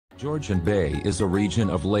Georgian Bay is a region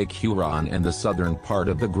of Lake Huron and the southern part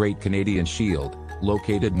of the Great Canadian Shield,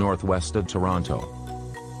 located northwest of Toronto.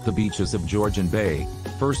 The beaches of Georgian Bay,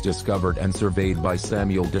 first discovered and surveyed by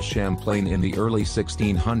Samuel de Champlain in the early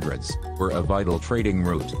 1600s, were a vital trading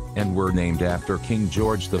route, and were named after King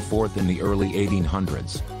George IV in the early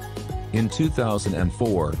 1800s. In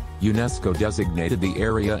 2004, UNESCO designated the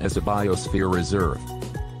area as a biosphere reserve.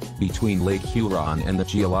 Between Lake Huron and the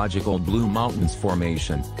geological Blue Mountains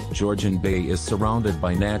Formation, Georgian Bay is surrounded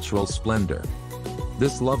by natural splendor.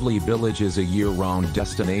 This lovely village is a year-round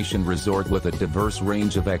destination resort with a diverse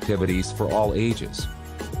range of activities for all ages.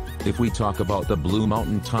 If we talk about the Blue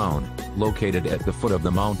Mountain town, located at the foot of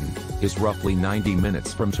the mountain, is roughly 90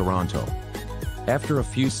 minutes from Toronto. After a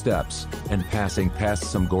few steps, and passing past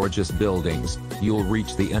some gorgeous buildings, you'll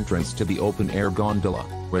reach the entrance to the open-air gondola,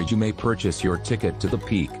 where you may purchase your ticket to the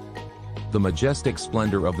peak. The majestic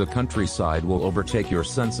splendor of the countryside will overtake your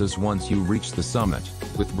senses once you reach the summit,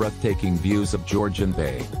 with breathtaking views of Georgian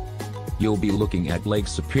Bay. You'll be looking at Lake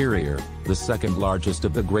Superior, the second largest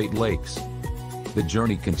of the Great Lakes. The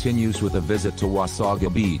journey continues with a visit to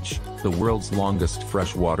Wasaga Beach, the world's longest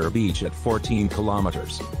freshwater beach at 14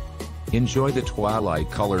 kilometers. Enjoy the twilight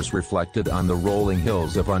colors reflected on the rolling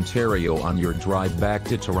hills of Ontario on your drive back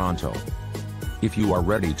to Toronto. If you are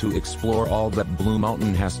ready to explore all that Blue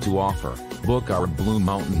Mountain has to offer, book our Blue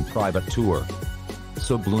Mountain private tour.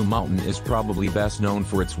 So Blue Mountain is probably best known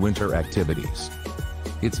for its winter activities.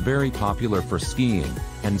 It's very popular for skiing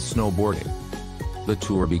and snowboarding. The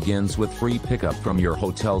tour begins with free pickup from your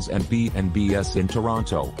hotels and B&Bs in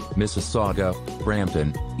Toronto, Mississauga,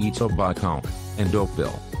 Brampton, Etobicoke, and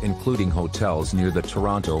Oakville, including hotels near the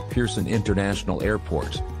Toronto Pearson International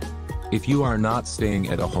Airport. If you are not staying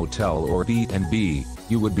at a hotel or B&B,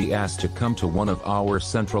 you would be asked to come to one of our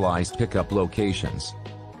centralized pickup locations.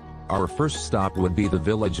 Our first stop would be the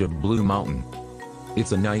village of Blue Mountain.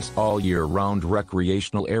 It's a nice all-year-round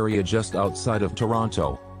recreational area just outside of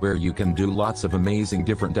Toronto, where you can do lots of amazing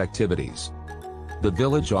different activities. The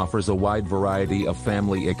village offers a wide variety of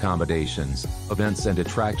family accommodations, events and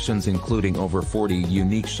attractions including over 40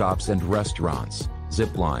 unique shops and restaurants,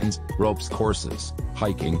 zip lines, ropes courses,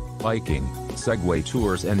 hiking, biking, Segway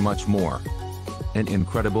tours and much more. An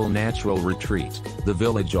incredible natural retreat, the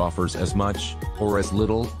village offers as much, or as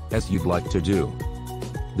little, as you'd like to do.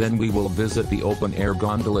 Then we will visit the open-air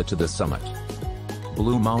gondola to the summit.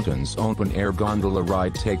 Blue Mountain's open-air gondola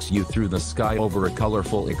ride takes you through the sky over a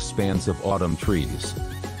colorful expanse of autumn trees.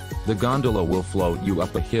 The gondola will float you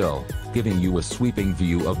up a hill, giving you a sweeping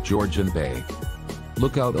view of Georgian Bay.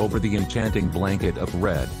 Look out over the enchanting blanket of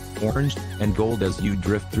red, orange, and gold as you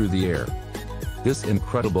drift through the air. This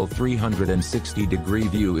incredible 360-degree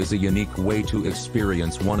view is a unique way to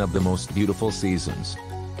experience one of the most beautiful seasons.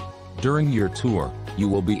 During your tour, you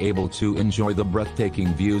will be able to enjoy the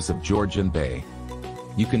breathtaking views of Georgian Bay.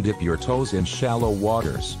 You can dip your toes in shallow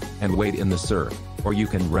waters, and wade in the surf, or you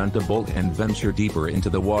can rent a boat and venture deeper into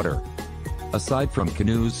the water. Aside from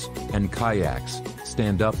canoes and kayaks,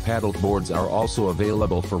 stand-up paddle boards are also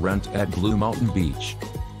available for rent at Blue Mountain Beach.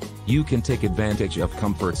 You can take advantage of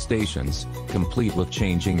comfort stations, complete with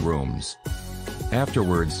changing rooms.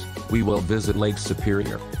 Afterwards, we will visit Lake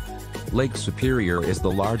Superior. Lake Superior is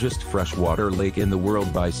the largest freshwater lake in the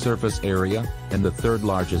world by surface area, and the third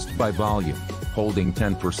largest by volume, holding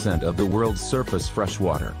 10% of the world's surface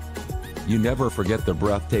freshwater. You never forget the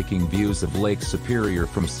breathtaking views of Lake Superior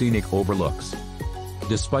from scenic overlooks.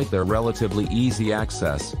 Despite their relatively easy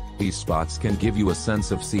access, these spots can give you a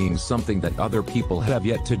sense of seeing something that other people have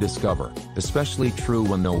yet to discover, especially true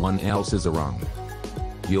when no one else is around.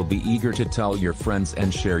 You'll be eager to tell your friends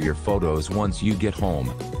and share your photos once you get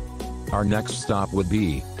home. Our next stop would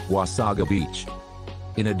be Wasaga Beach.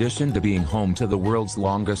 In addition to being home to the world's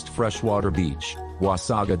longest freshwater beach,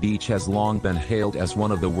 Wasaga Beach has long been hailed as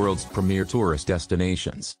one of the world's premier tourist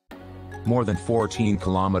destinations. More than 14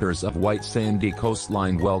 kilometers of white sandy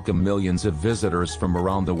coastline welcome millions of visitors from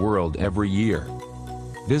around the world every year.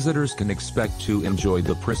 Visitors can expect to enjoy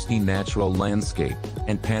the pristine natural landscape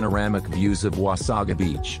and panoramic views of Wasaga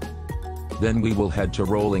Beach. Then we will head to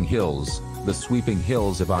Rolling Hills, the sweeping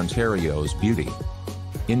hills of Ontario's beauty.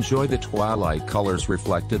 Enjoy the twilight colors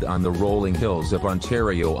reflected on the rolling hills of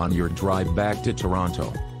Ontario on your drive back to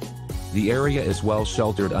Toronto. The area is well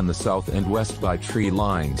sheltered on the south and west by tree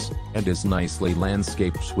lines, and is nicely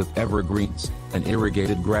landscaped with evergreens, an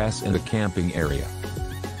irrigated grass and a camping area.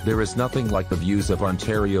 There is nothing like the views of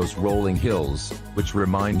Ontario's rolling hills, which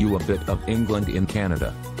remind you a bit of England in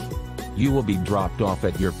Canada. You will be dropped off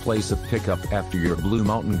at your place of pickup after your Blue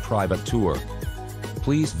Mountain private tour.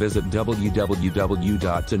 Please visit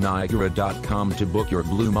www.ToNiagara.com to book your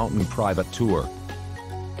Blue Mountain private tour.